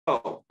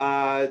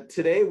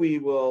Today we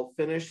will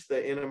finish the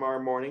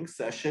NMR morning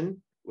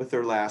session with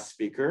our last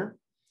speaker.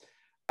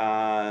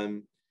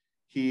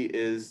 He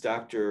is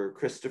Dr.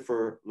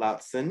 Christoffer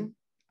Laustsen.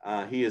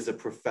 He is a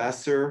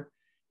professor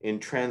in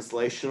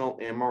translational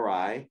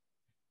MRI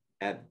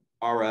at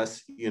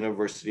RS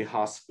University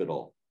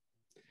Hospital.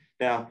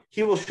 Now,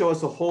 he will show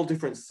us a whole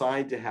different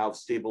side to how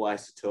stable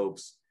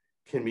isotopes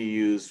can be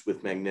used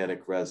with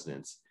magnetic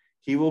resonance.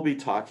 He will be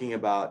talking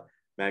about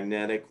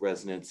magnetic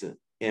resonance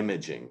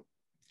imaging.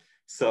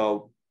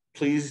 So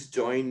please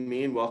join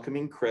me in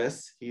welcoming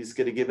Chris. He's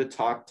going to give a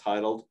talk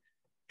titled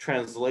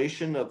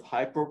Translation of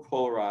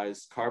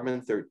Hyperpolarized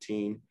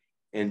Carbon-13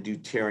 and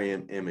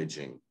Deuterium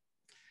Imaging.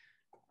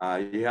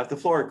 You have the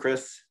floor,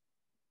 Chris.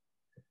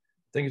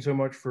 Thank you so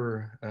much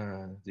for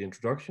the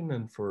introduction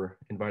and for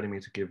inviting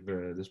me to give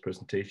this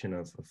presentation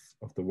of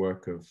the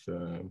work of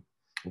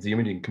the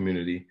imaging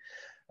community.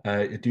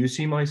 Do you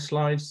see my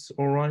slides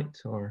all right?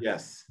 Or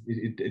yes.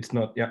 It's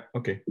not, yeah,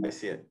 okay. I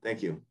see it,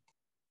 thank you.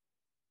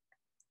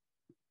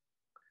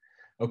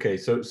 Okay,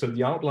 so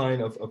the outline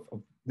of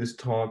this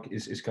talk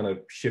is going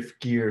to shift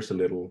gears a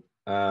little,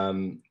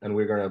 and I'm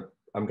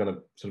going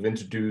to sort of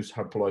introduce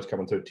Hyperpolarized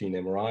Carbon-13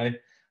 MRI.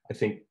 I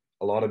think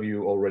a lot of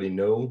you already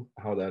know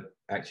how that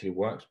actually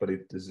works, but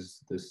this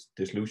is this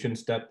dissolution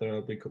step that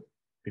I'll be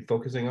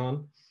focusing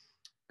on,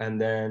 and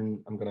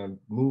then I'm going to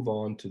move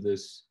on to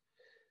this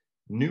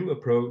new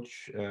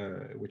approach,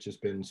 which has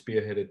been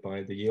spearheaded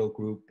by the Yale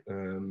group,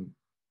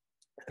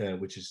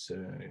 which is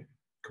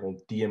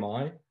called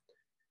DMI,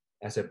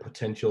 as a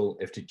potential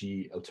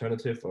FDG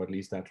alternative, or at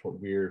least that's what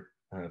we're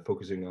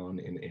focusing on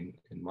in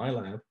my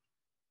lab.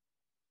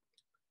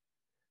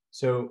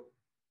 So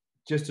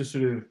just to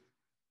sort of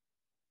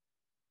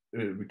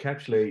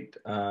recapitulate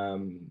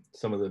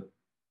some of the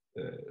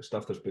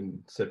stuff that's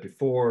been said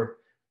before,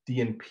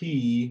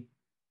 DNP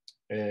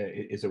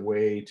is a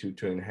way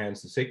to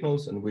enhance the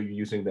signals, and we're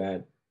using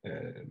that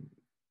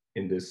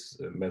in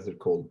this method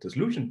called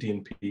Dissolution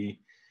DNP,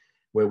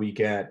 where we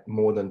get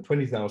more than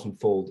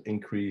 20,000-fold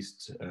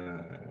increased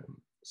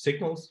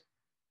signals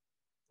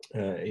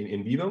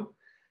in vivo.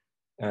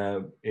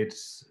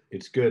 It's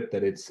good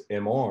that it's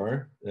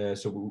MR,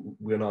 so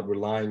we're not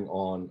relying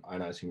on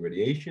ionizing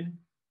radiation.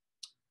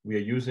 We are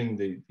using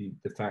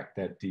the fact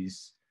that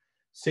these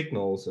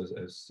signals,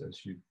 as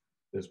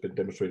has been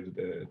demonstrated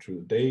through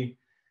the day,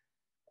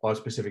 are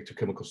specific to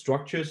chemical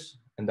structures,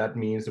 and that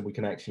means that we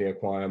can actually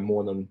acquire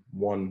more than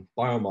one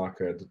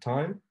biomarker at a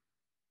time.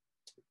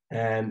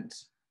 And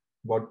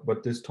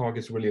what this talk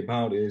is really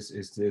about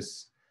is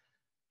this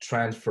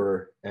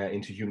transfer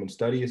into human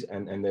studies,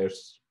 and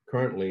there's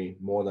currently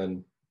more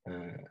than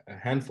a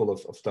handful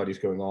of studies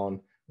going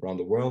on around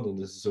the world, and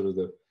this is sort of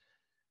the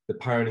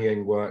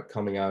pioneering work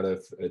coming out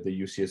of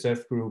the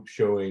UCSF group,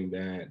 showing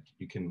that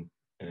you can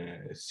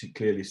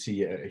clearly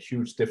see a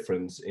huge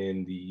difference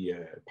in the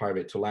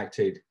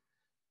pyruvate-lactate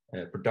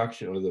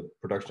production, or the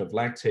production of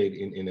lactate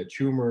in a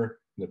tumor,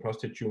 in the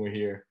prostate tumor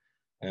here,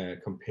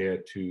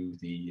 compared to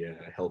the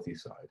healthy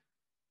side.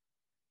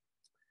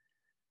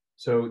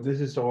 So this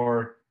is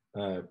our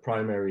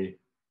primary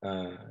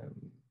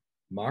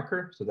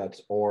marker. So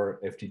that's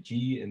our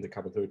FDG in the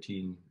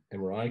carbon-13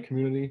 MRI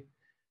community,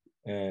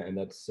 and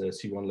that's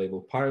C1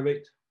 labeled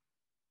pyruvate.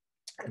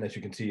 And as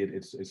you can see,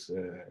 it's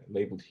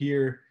labeled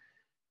here.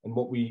 And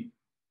what we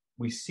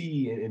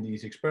see in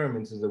these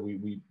experiments is that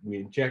we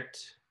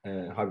inject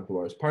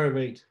hyperpolarized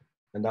pyruvate,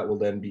 and that will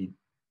then be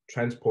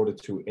transported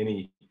to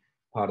any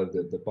part of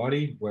the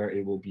body where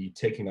it will be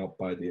taken up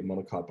by the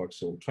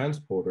monocarboxyl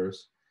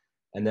transporters.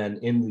 And then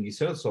in the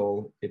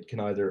cytosol, it can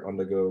either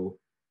undergo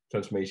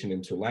transformation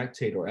into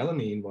lactate or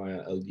alanine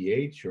via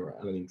LDH or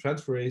alanine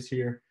transferase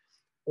here,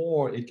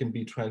 or it can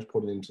be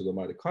transported into the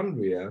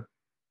mitochondria,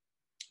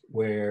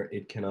 where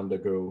it can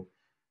undergo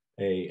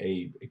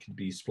it can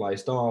be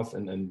spliced off,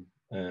 and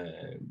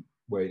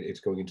where it's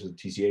going into the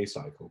TCA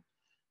cycle.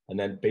 And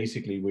then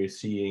basically we're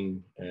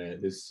seeing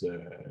this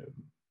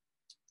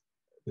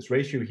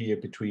ratio here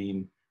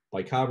between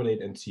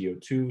bicarbonate and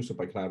CO2. So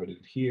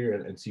bicarbonate here,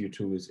 and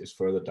CO2 is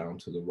further down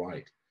to the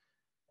right.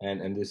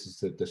 And this is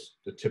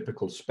the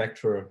typical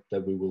spectra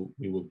that we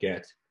will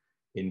get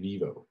in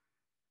vivo.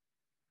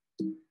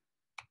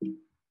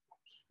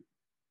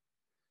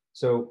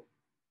 So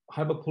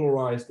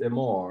hyperpolarized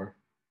MR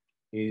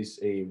is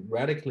a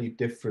radically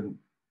different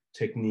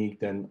technique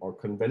than our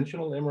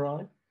conventional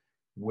MRI,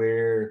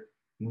 where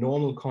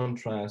normal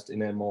contrast in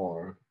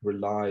MR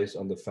relies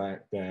on the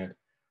fact that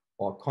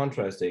our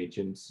contrast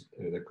agents,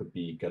 that could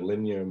be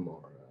gadolinium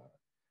or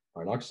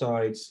iron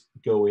oxides,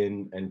 go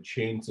in and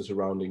change the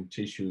surrounding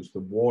tissues,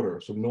 the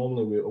water. So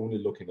normally we're only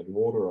looking at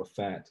water or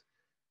fat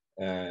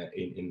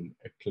in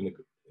a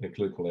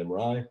clinical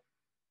MRI,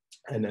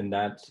 and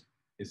that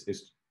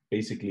is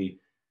basically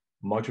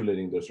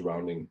modulating the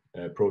surrounding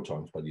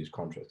protons by these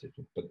contrast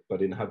agents.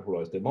 But in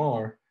hyperpolarized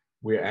MR,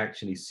 we're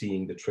actually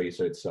seeing the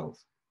tracer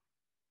itself.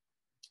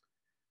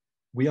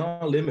 We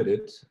are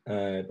limited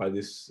by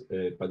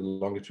the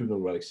longitudinal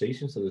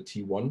relaxation, so the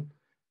T1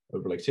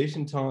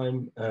 relaxation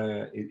time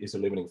is a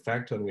limiting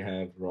factor, and we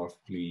have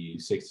roughly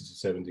 60 to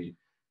 70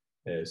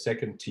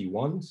 second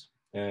T1s.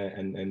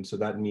 And so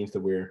that means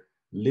that we're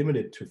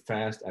limited to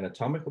fast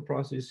anatomical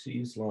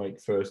processes like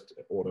first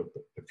order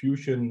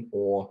perfusion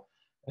or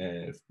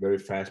very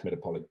fast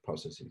metabolic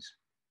processes.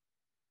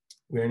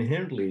 We're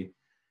inherently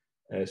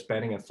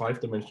spanning a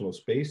 5-dimensional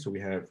space. So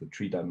we have the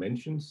 3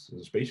 dimensions,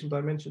 the spatial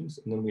dimensions,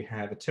 and then we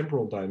have a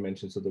temporal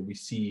dimension so that we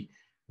see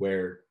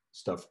where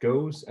stuff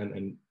goes.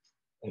 And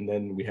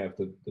then we have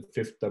the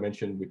 5th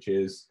dimension, which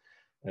is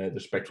the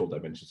spectral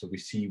dimension. So we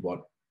see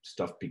what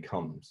stuff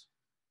becomes.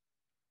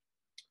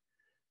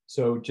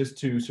 So just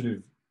to sort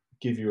of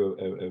give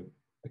you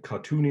a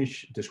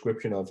cartoonish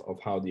description of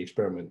how the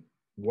experiment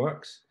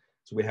works.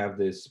 So we have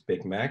this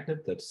big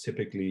magnet that's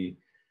typically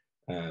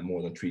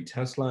more than 3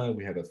 Tesla.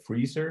 We have a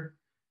freezer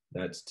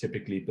that's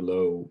typically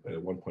below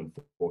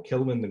 1.4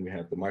 Kelvin. Then we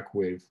have the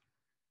microwave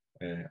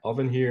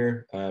oven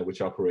here,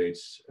 which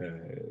operates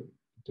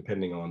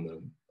depending on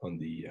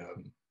the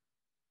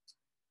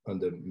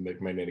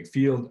magnetic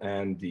field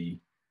and the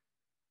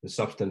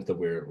substance that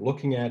we're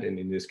looking at. And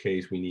in this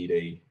case, we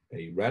need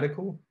a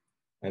radical,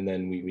 and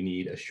then we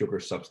need a sugar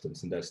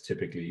substance, and that's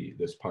typically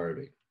this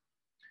pyruvate.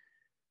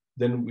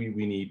 Then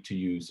we need to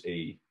use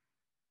a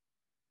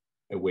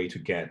way to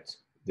get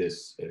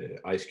this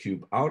ice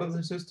cube out of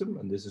the system,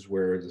 and this is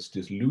where this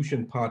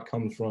dissolution part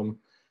comes from,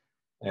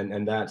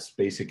 and that's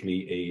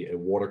basically a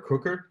water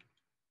cooker.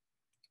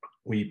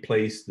 We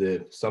place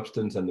the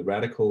substance and the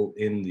radical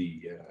in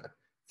the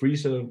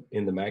freezer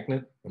in the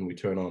magnet, and we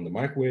turn on the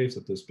microwaves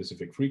at the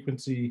specific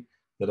frequency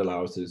that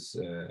allows this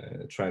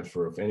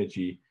transfer of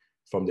energy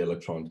from the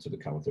electrons to the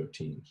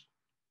carbon-13s.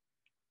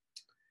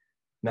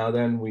 Now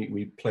then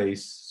we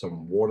place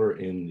some water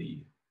in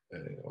the,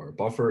 or a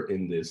buffer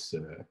in this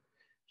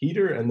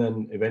heater, and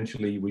then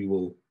eventually we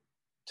will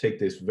take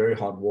this very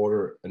hot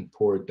water and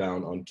pour it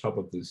down on top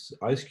of this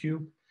ice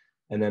cube,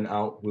 and then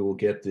out we will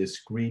get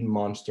this green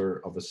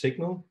monster of a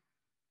signal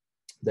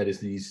that is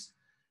these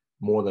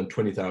more than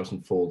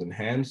 20,000-fold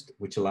enhanced,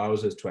 which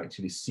allows us to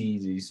actually see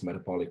these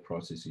metabolic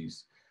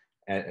processes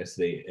as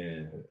they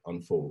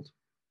unfold.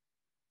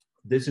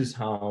 This is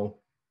how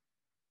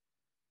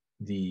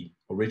the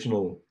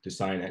original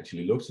design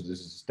actually looks. So this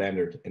is a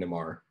standard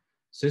NMR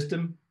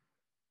system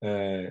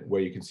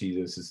where you can see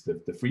this is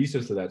the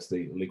freezer, so that's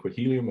the liquid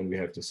helium, and we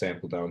have the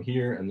sample down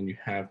here, and then you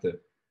have the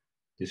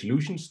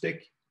dissolution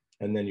stick,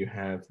 and then you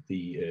have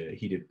the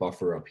heated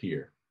buffer up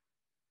here.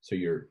 So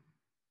you're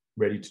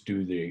ready to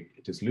do the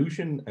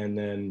dissolution, and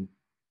then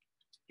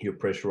you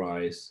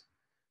pressurize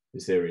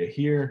this area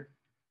here,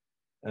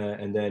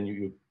 and then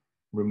you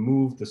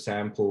remove the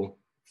sample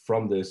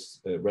from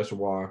this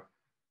reservoir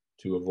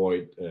to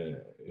avoid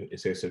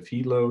excessive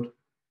heat load.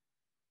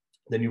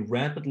 Then you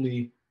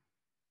rapidly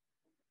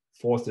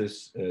force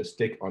this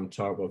stick on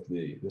top of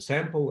the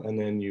sample, and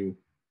then you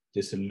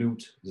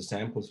dissolute the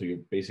sample. So you're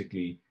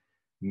basically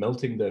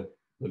melting the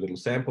little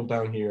sample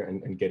down here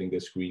and getting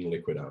this green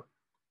liquid out.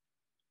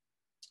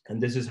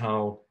 And this is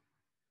how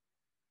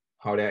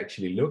it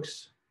actually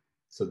looks.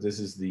 So this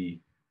is the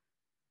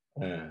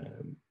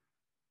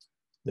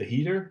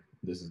heater.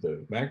 This is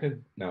the magnet.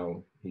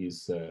 Now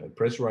he's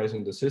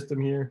pressurizing the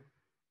system here.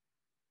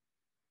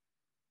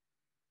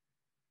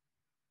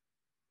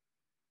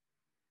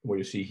 What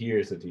you see here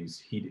is that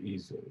he's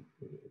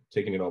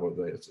taking it out of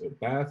the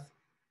bath.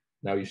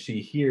 Now you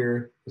see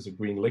here there's a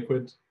green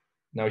liquid.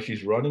 Now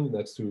she's running.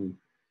 That's due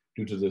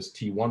to this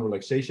T1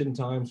 relaxation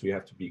time, so you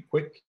have to be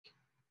quick.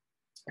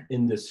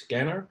 In this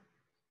scanner,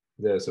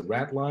 there's a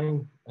rat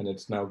line, and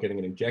it's now getting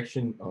an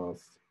injection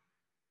of,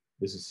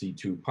 this is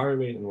C2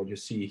 pyruvate, and what you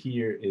see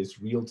here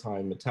is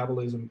real-time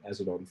metabolism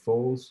as it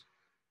unfolds.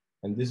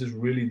 And this is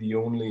really the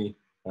only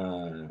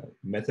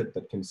method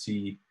that can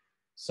see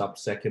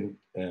sub-second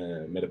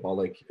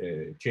metabolic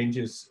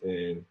changes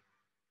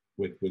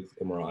with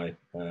MRI.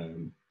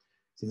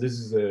 So this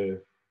is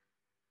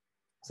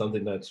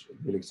something that's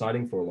really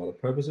exciting for a lot of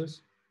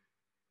purposes.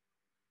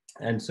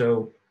 And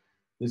so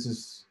this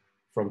is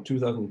from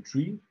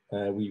 2003.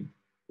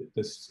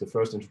 This is the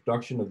first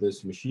introduction of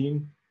this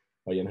machine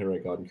by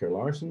Jan-Henrik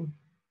Laustsen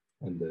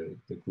and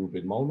the group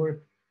in Malmö.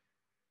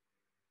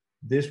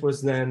 This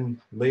was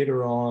then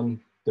later on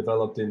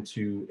developed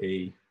into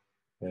a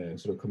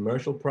sort of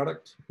commercial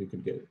product you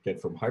could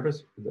get from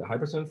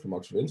Hypercent from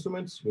Oxford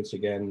Instruments, which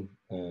again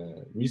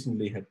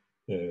recently had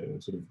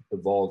sort of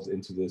evolved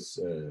into this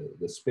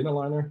the spin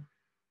aligner,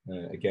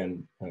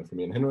 again from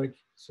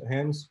Jan-Henrik's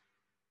hands.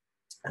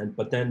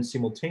 But then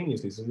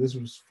simultaneously, so this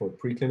was for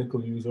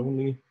preclinical use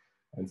only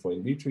and for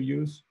in vitro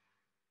use.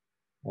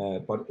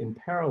 But in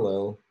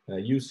parallel,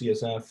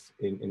 UCSF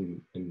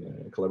in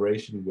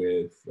collaboration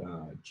with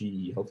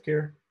GE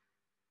Healthcare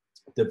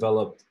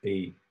developed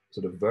a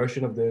sort of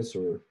version of this,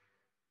 or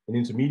an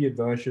intermediate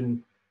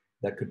version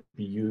that could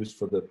be used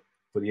for the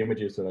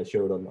images that I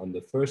showed on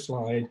the first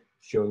slide,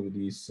 showing that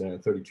these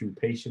 32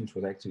 patients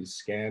was actually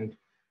scanned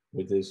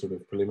with this sort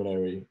of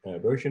preliminary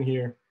version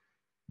here.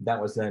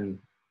 That was then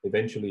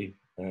eventually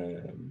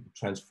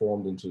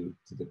transformed into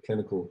the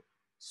clinical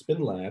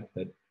spin lab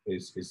that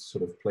is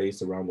sort of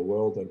placed around the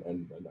world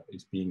and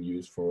is being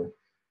used for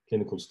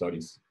clinical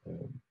studies.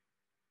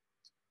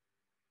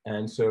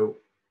 And so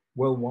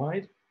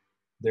worldwide,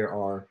 there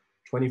are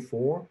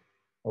 24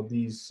 of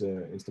these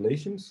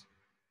installations,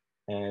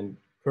 and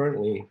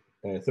currently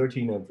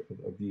 13 of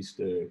these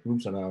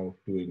groups are now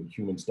doing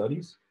human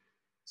studies.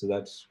 So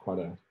that's quite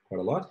a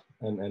lot.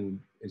 And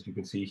as you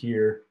can see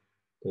here,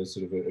 there's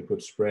sort of a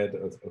good spread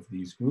of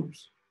these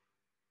groups.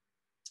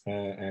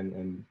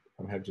 And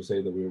I'm happy to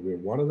say that we're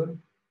one of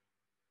them.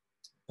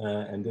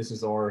 And this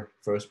is our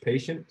first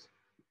patient.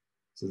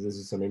 So this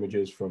is some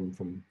images from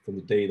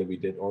the day that we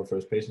did our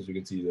first patients. You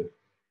can see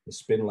the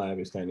spin lab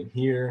is standing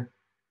here.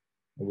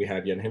 And we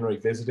had Jan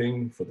Henrik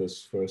visiting for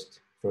this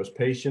first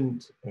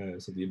patient,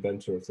 so the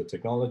inventor of the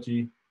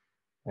technology.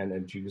 And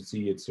as you can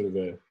see, it's sort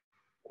of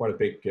quite a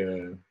big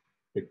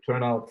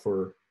turnout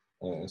for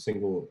a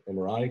single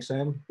MRI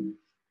exam.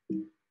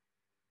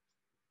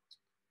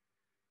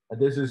 And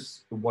this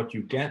is what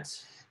you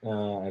get,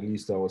 at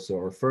least that was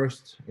our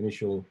first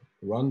initial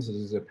runs. This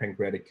is a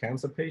pancreatic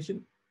cancer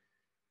patient.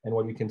 And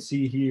what you can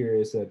see here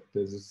is that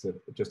this is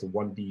just a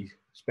 1D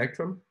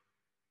spectrum.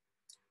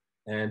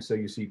 And so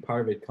you see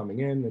pyruvate coming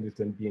in and it's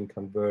then being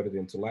converted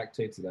into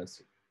lactate. So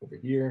that's over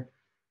here.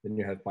 Then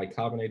you have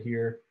bicarbonate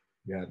here,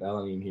 you have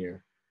alanine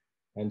here.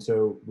 And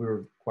so we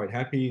were quite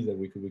happy that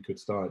we could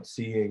start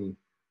seeing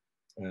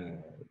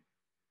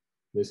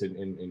this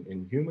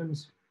in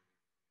humans.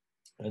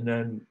 And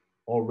then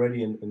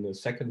already in the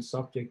second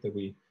subject that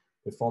we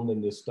found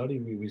in this study,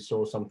 we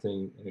saw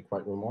something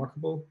quite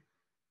remarkable.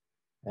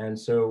 And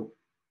so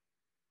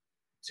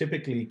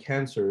typically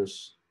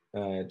cancers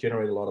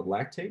generate a lot of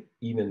lactate,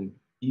 even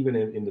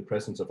in the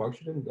presence of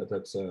oxygen.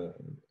 That's a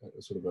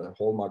sort of a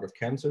hallmark of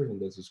cancer,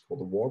 and this is called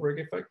the Warburg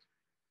effect.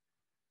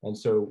 And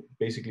so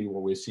basically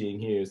what we're seeing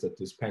here is that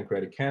this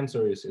pancreatic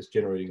cancer is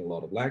generating a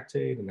lot of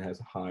lactate and has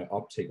a high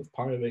uptake of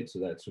pyruvate. So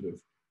that's sort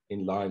of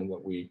in line with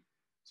what we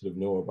sort of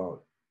know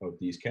about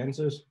these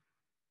cancers.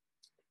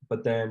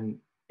 But then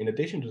in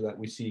addition to that,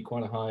 we see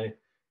quite a high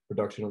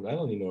production of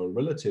alanine, or a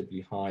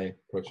relatively high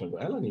production of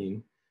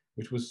alanine,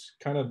 which was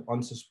kind of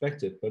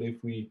unsuspected. But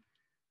if we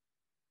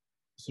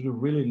sort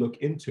of really look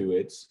into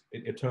it,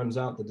 it turns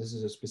out that this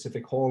is a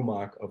specific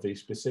hallmark of a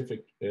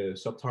specific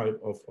subtype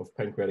of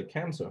pancreatic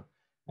cancer,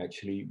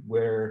 actually,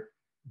 where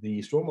the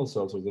stromal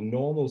cells, or the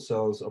normal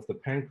cells of the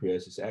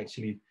pancreas, is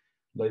actually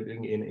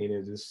living in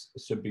this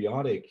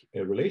symbiotic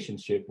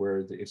relationship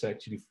where it's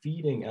actually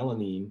feeding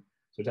alanine.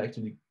 So it's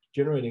actually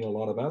generating a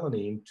lot of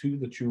alanine to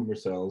the tumor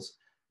cells.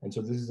 And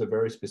so this is a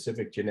very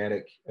specific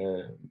genetic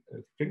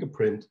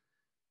fingerprint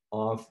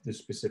of the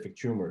specific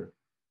tumor.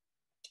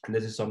 And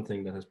this is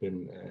something that has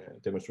been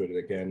demonstrated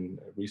again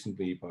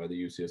recently by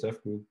the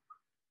UCSF group.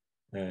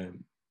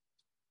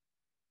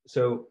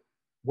 So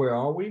where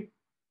are we?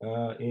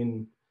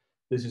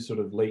 This is sort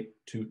of late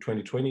to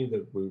 2020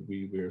 that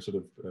we're sort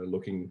of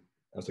looking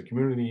as a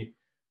community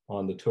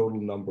on the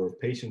total number of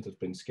patients that's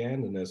been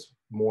scanned, and there's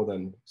more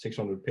than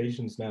 600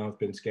 patients now have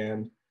been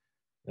scanned.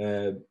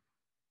 And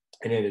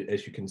then,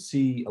 as you can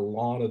see, a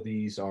lot of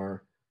these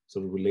are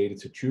sort of related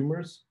to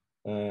tumors.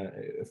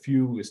 A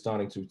few is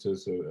starting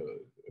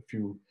a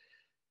few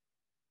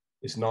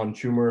is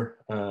non-tumor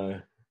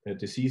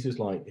diseases,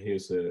 like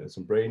here's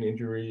some brain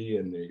injury,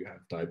 and you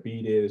have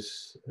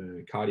diabetes,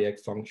 cardiac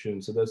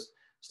function. So there's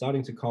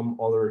starting to come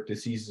other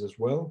diseases as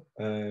well.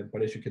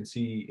 But as you can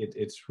see,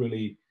 it's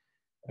really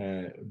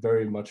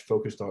very much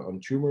focused on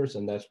tumors,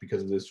 and that's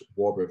because of this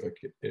Warburg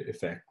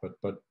effect.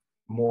 But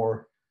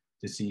more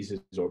diseases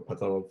or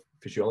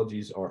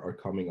pathophysiologies are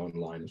coming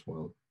online as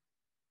well.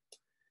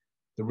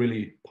 The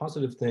really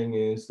positive thing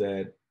is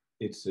that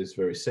it's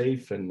very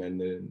safe, and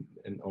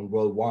on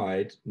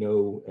worldwide,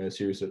 no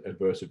serious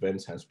adverse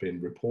events has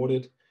been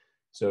reported.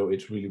 So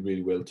it's really,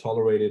 really well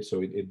tolerated.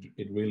 So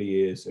it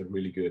really is a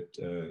really good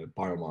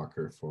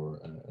biomarker for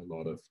a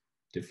lot of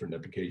different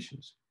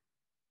applications.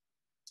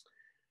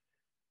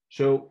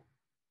 So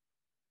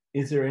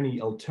is there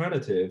any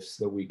alternatives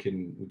that we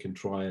can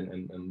try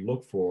and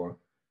look for?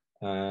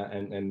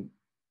 And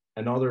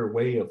another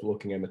way of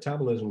looking at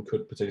metabolism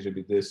could potentially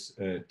be this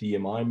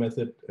DMI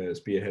method,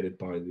 spearheaded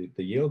by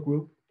the Yale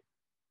group.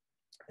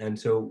 And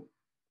so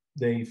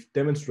they've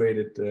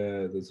demonstrated,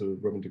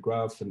 Robin de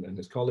Graaf and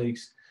his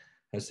colleagues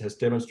has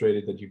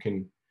demonstrated that you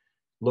can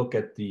look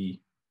at the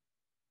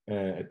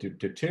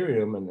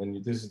deuterium,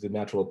 and this is the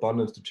natural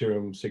abundance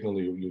deuterium signal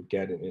you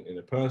get in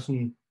a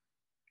person,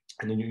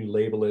 and then you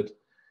label it.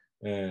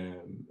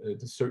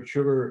 The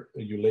sugar,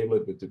 you label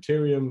it with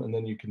deuterium, and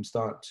then you can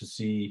start to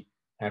see,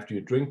 after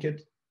you drink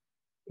it,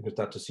 you can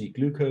start to see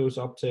glucose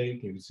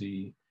uptake. You can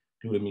see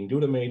glutamine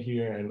glutamate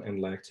here,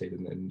 and lactate,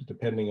 and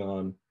depending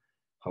on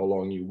how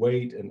long you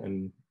wait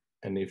and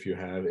if you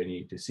have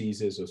any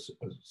diseases,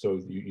 so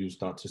you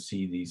start to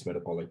see these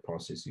metabolic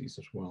processes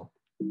as well.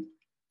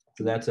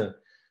 So that's a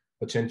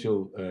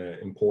potential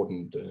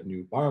important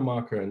new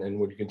biomarker, and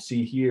what you can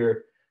see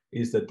here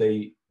is that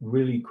they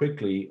really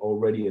quickly,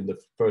 already in the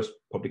first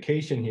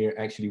publication here,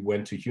 actually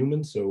went to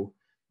humans. So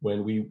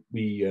when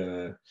we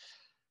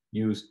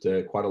used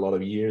quite a lot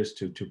of years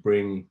to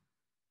bring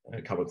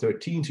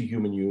carbon-13 to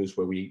human use,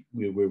 where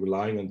we're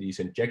relying on these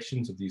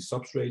injections of these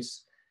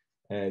substrates.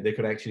 They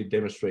could actually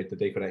demonstrate that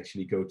they could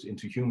actually go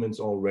into humans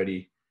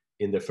already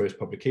in their first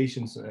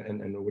publications.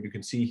 And what you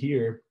can see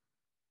here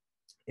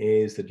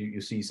is that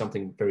you see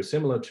something very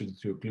similar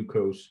to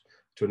glucose,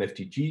 to an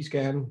FDG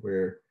scan,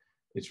 where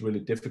it's really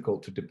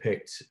difficult to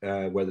depict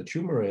where the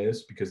tumor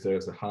is because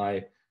there's a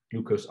high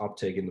glucose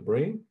uptake in the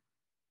brain.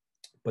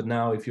 But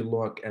now if you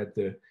look at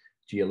the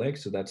GLX,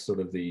 so that's sort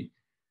of the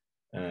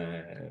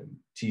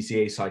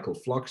TCA cycle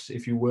flux,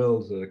 if you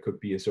will, so it could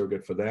be a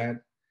surrogate for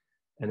that.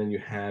 And then you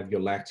have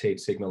your lactate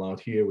signal out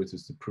here, which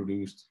is the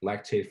produced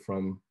lactate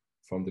from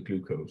the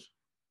glucose.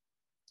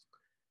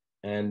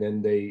 And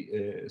then they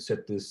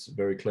set this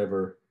very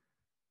clever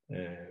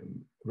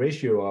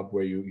ratio up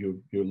where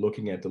you're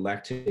looking at the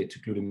lactate to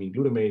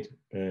glutamate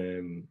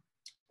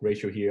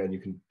ratio here, and you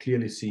can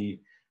clearly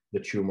see the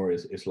tumor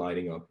is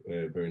lighting up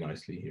very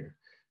nicely here.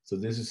 So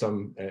this is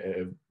some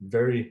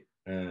very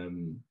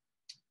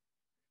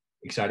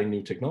exciting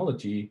new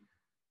technology.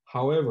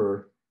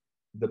 However,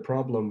 the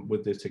problem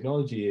with this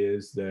technology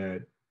is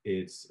that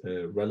it's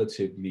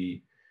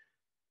relatively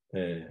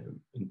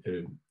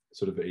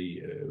sort of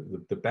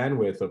the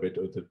bandwidth of it,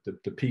 or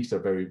the peaks are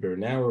very, very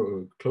narrow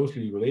or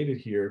closely related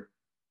here.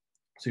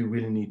 So you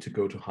really need to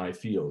go to high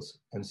fields.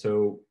 And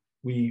so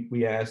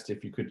we asked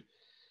if you could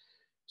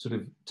sort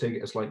of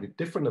take a slightly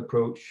different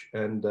approach,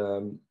 and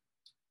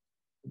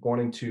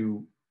wanting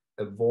to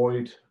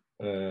avoid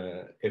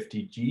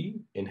FDG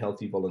in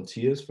healthy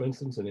volunteers, for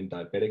instance, and in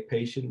diabetic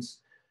patients.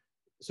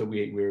 So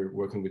we're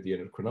working with the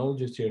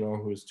endocrinologist here in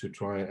Aarhus to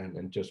try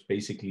and just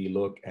basically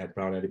look at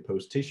brown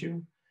adipose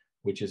tissue,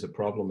 which is a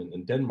problem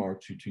in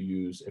Denmark to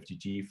use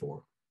FDG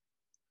for.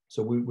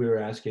 So we're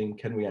asking,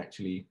 can we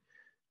actually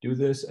do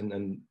this? And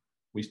then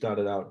we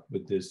started out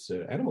with this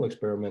animal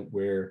experiment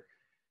where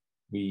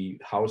we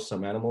housed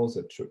some animals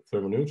at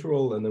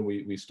thermoneutral, and then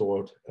we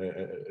stored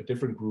a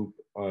different group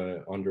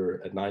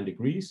at 9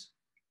 degrees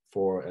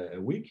for a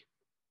week.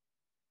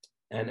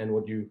 And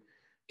what you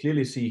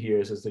clearly see here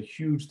is there's a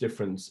huge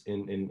difference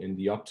in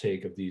the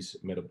uptake of these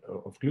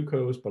of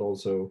glucose, but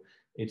also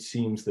it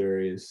seems there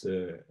is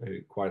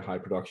a quite high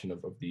production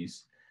of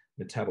these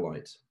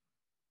metabolites.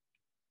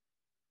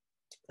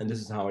 And this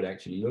is how it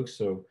actually looks.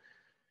 So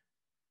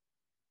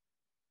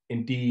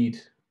indeed,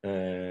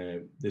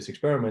 this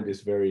experiment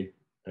is very,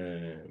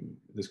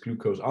 this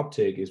glucose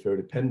uptake is very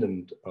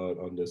dependent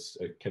on this,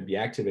 can be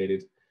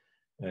activated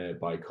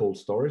by cold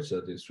storage,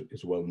 that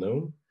is well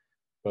known.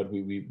 But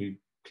we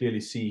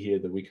clearly see here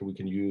that we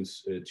can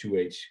use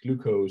 2H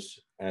glucose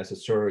as a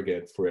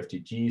surrogate for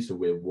FDG, so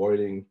we're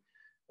avoiding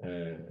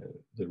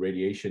the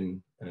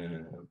radiation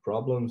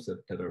problems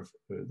that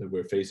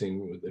we're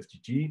facing with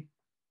FDG.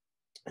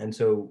 And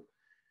so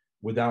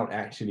without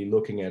actually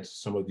looking at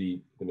some of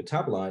the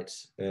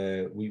metabolites,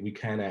 we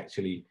can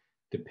actually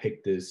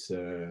depict this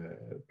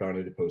brown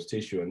adipose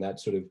tissue, and that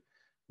sort of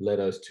led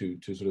us to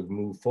sort of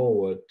move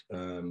forward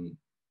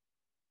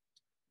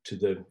to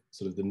the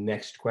sort of the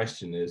next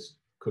question is,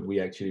 could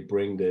we actually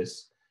bring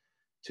this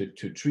to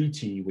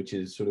TREAT, which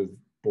is sort of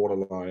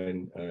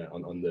borderline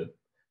on the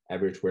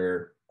average,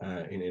 where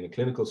in a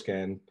clinical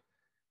scan,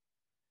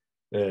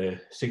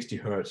 60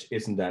 hertz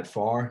isn't that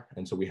far,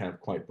 and so we have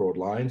quite broad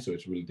lines, so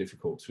it's really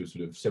difficult to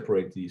sort of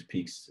separate these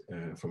peaks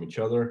from each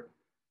other.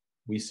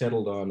 We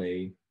settled on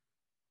a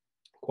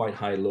quite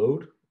high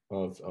load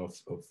of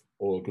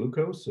oral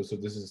glucose. So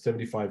this is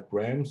 75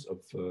 grams of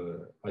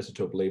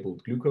isotope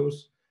labeled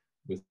glucose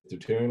with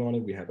deuterium on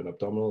it. We have an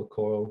abdominal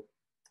coil,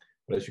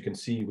 but as you can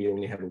see, we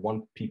only have a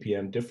 1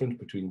 ppm difference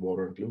between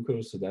water and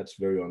glucose, so that's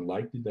very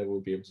unlikely that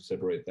we'll be able to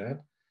separate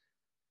that.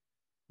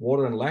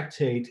 Water and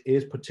lactate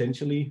is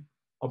potentially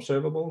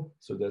observable,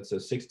 so that's a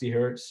 60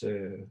 hertz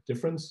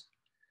difference.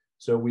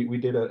 So we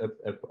did a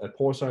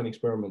porcine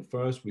experiment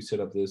first. We set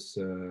up this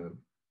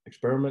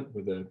experiment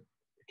with a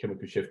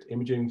chemical shift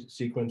imaging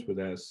sequence with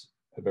a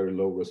very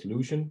low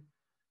resolution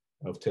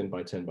of 10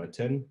 by 10 by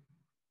 10.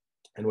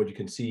 And what you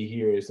can see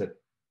here is that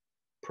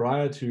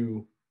prior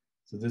to,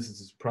 so this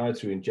is prior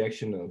to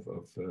injection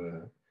of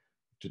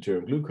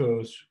deuterium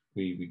glucose,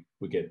 we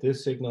get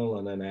this signal,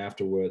 and then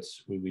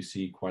afterwards we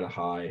see quite a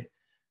high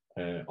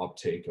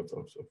uptake of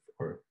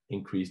or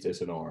increased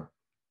SNR.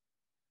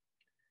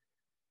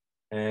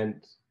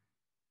 And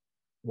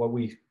what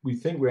we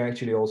think we're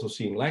actually also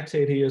seeing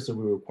lactate here, so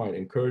we were quite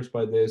encouraged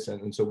by this,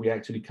 and so we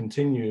actually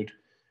continued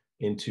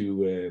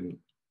into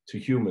to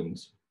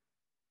humans.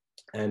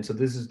 And so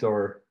this is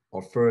our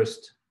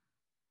first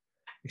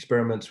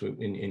experiments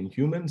in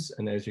humans,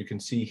 and as you can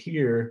see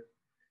here,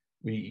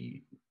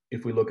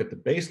 if we look at the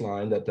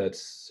baseline, that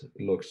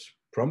looks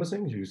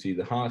promising. You see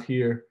the heart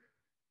here,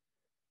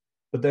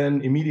 but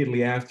then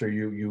immediately after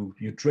you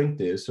drink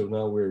this, so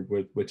now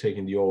we're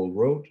taking the oral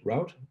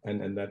route,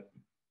 and that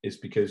is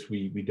because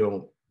we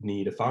don't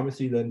need a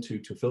pharmacy then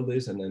to fill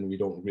this, and then we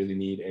don't really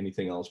need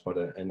anything else but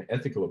an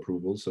ethical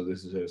approval. So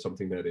this is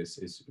something that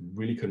is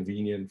really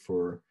convenient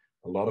for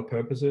a lot of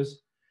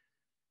purposes.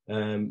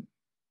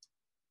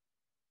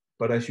 But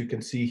But as you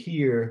can see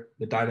here,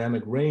 the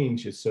dynamic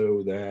range is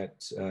so that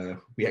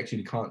we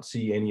actually can't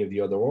see any of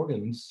the other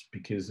organs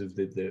because of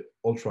the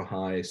ultra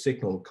high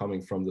signal coming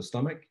from the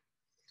stomach.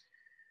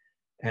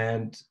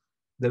 And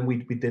then we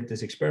did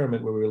this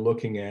experiment where we were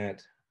looking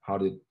at how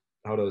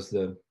does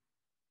the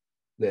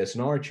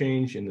SNR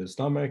change in the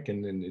stomach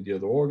and in the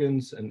other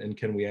organs, and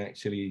can we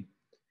actually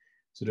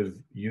sort of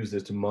use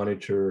this to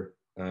monitor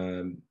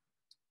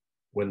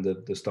when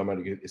the stomach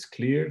is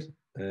cleared.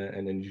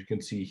 And then you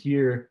can see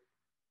here,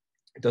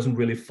 it doesn't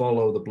really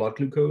follow the blood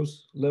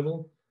glucose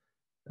level.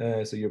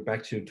 So you're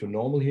back to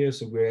normal here.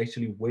 So we're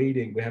actually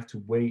waiting, we have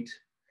to wait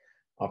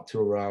up to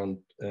around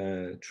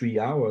 3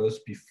 hours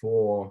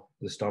before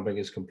the stomach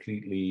is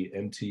completely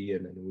empty,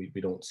 and then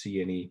we don't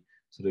see any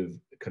sort of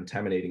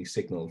contaminating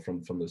signal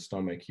from the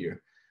stomach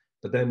here.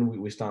 But then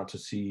we start to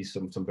see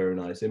some very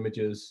nice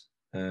images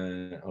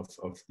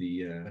of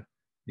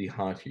the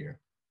heart here.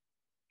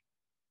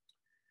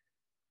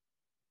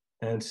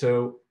 And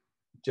so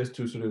just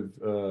to sort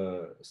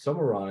of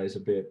summarize a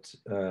bit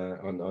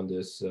on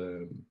this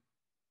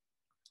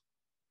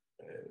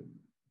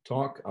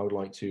talk, I would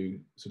like to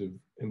sort of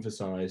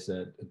emphasize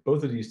that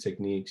both of these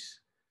techniques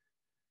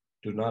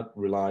do not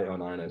rely on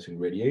ionizing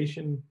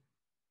radiation.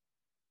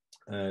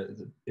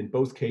 In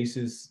both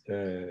cases,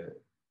 the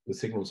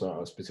signals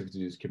are specific to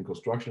this chemical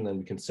structure, and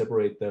we can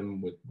separate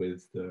them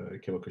with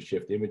chemical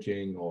shift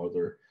imaging or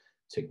other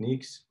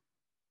techniques.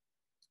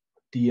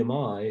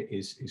 DMI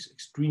is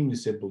extremely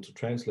simple to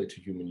translate to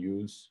human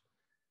use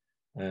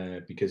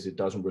because it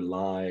doesn't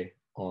rely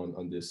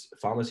on this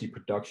pharmacy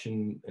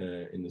production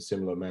in a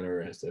similar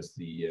manner as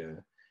the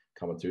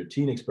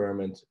carbon-13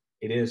 experiment.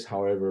 It is,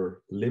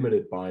 however,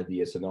 limited by the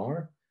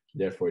SNR.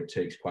 Therefore, it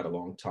takes quite a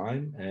long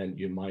time, and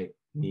you might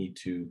need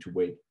to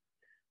wait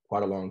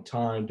quite a long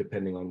time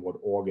depending on what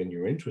organ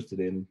you're interested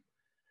in.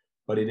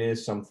 But it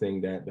is something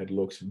that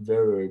looks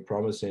very, very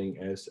promising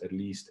as at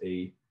least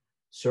a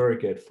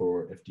surrogate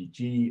for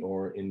FDG,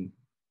 or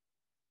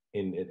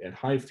at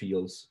high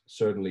fields,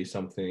 certainly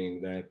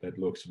something that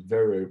looks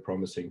very, very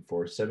promising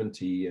for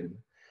 70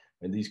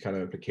 and these kind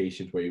of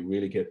applications where you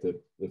really get the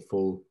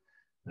full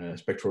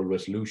spectral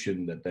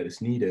resolution that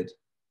is needed.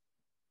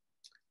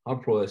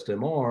 Hyperpolarized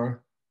MR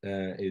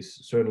is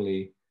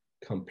certainly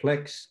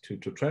complex to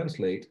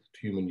translate to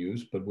human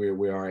use, but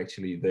we are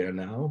actually there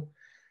now.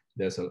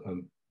 There's a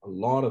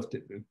lot of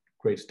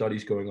great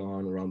studies going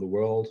on around the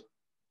world.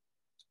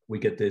 We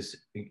get this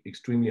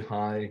extremely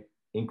high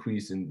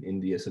increase in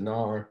the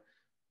SNR,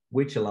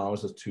 which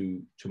allows us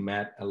to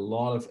map a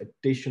lot of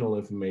additional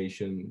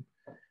information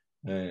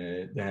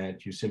that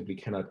you simply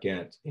cannot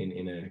get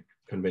in a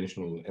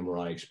conventional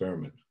MRI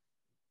experiment.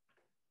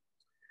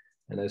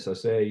 And as I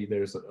say,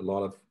 there's a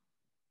lot of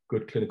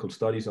good clinical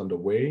studies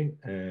underway,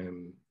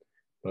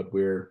 but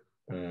we're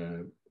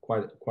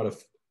quite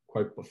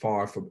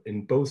far from,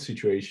 in both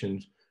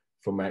situations,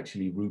 from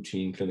actually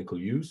routine clinical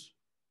use.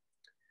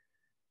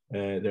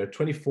 There are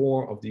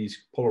 24 of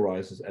these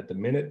polarizers at the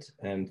minute,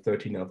 and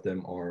 13 of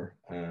them are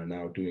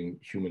now doing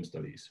human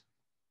studies.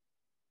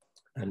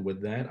 And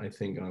with that, I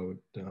think I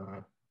would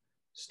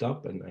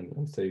stop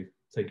and say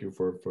thank you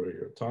for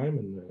your time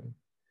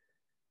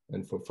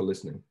and for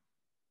listening.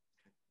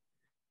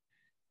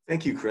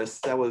 Thank you, Chris.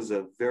 That was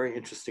a very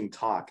interesting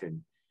talk.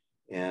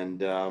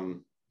 And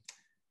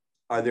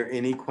are there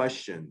any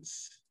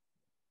questions?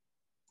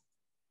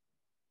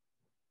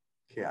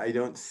 Okay, I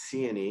don't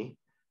see any.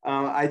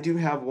 I do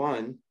have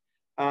one.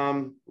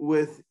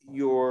 With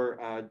your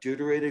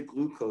deuterated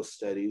glucose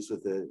studies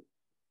with the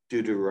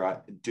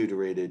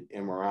deuterated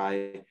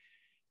MRI,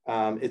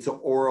 it's an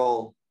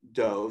oral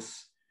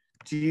dose.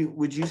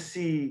 Would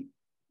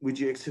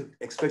you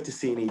expect to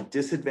see any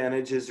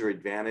disadvantages or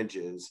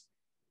advantages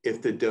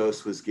if the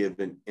dose was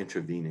given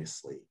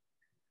intravenously?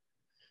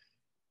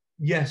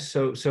 Yes,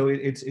 so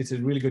it's a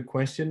really good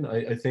question.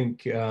 I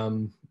think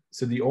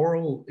so. The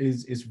oral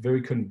is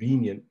very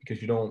convenient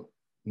because you don't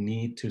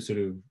need to sort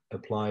of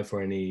apply for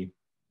any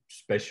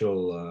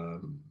special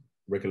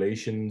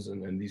regulations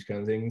and these kind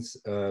of things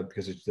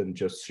because it's then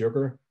just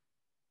sugar.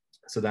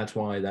 So that's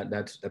why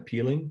that's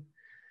appealing.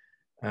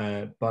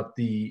 But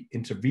the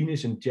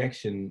intravenous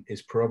injection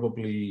is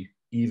probably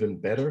even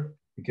better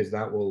because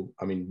that will,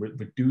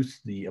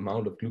 reduce the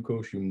amount of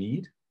glucose you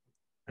need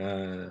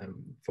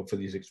for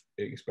these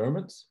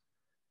experiments,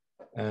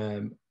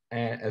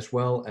 as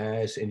well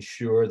as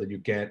ensure that you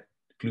get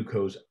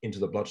glucose into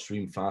the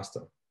bloodstream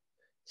faster.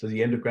 So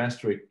the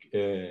endogastric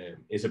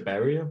is a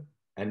barrier,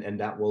 and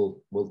that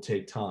will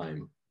take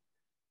time.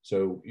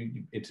 So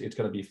it's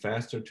going to be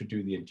faster to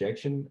do the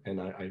injection,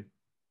 and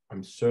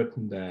I'm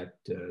certain that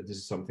this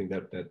is something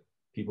that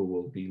people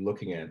will be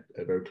looking at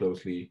very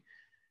closely,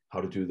 how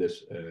to do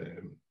this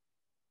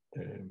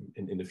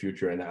in the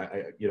future. And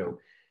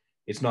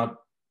it's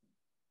not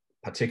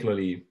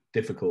particularly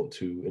difficult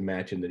to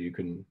imagine that you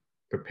can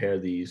prepare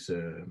these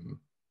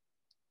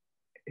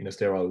in a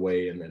sterile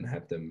way and then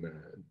have them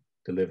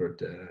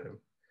delivered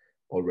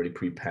already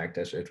pre-packed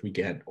as we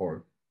get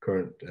our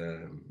current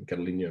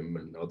gadolinium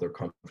and other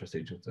contrast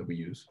agents that we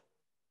use.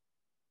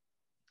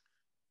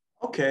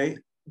 Okay,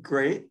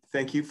 great.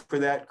 Thank you for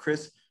that,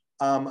 Chris.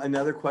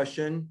 Another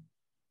question.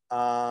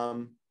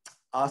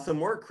 Awesome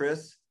work,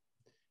 Chris.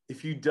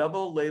 If you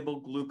double label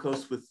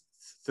glucose with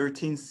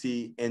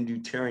 13C and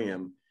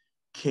deuterium,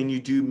 can you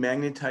do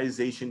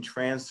magnetization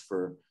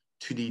transfer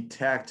to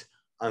detect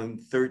on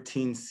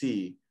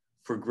 13C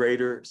for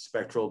greater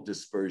spectral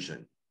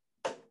dispersion?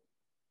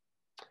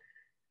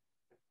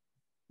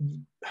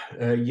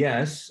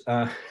 Yes.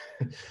 So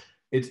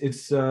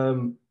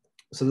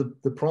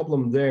the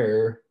problem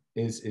there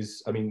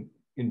is I mean,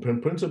 in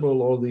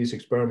principle, all these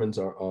experiments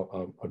are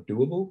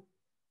doable.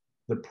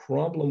 The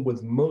problem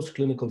with most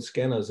clinical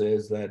scanners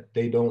is that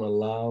they don't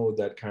allow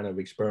that kind of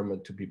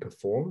experiment to be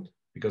performed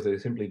because they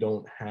simply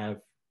don't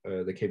have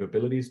the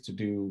capabilities to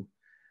do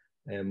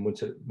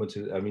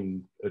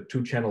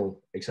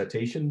two-channel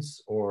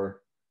excitations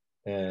or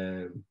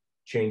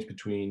change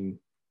between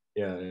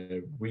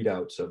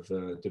readouts of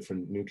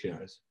different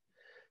nuclei.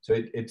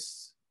 So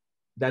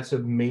that's a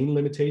main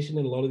limitation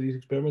in a lot of these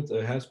experiments.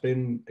 There has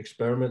been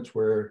experiments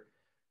where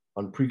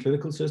on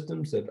preclinical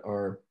systems that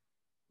are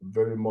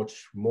very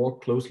much more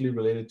closely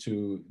related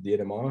to the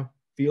NMR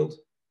field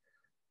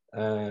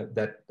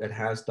that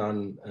has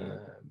done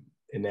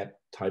inept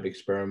type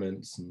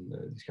experiments and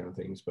these kind of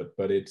things,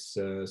 but it's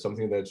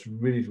something that's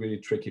really, really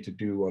tricky to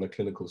do on a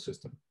clinical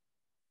system.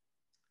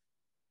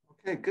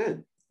 Okay,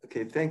 good.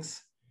 Okay,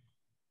 thanks.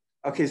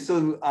 Okay,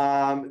 so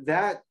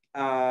that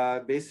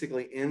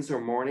basically ends our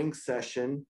morning session.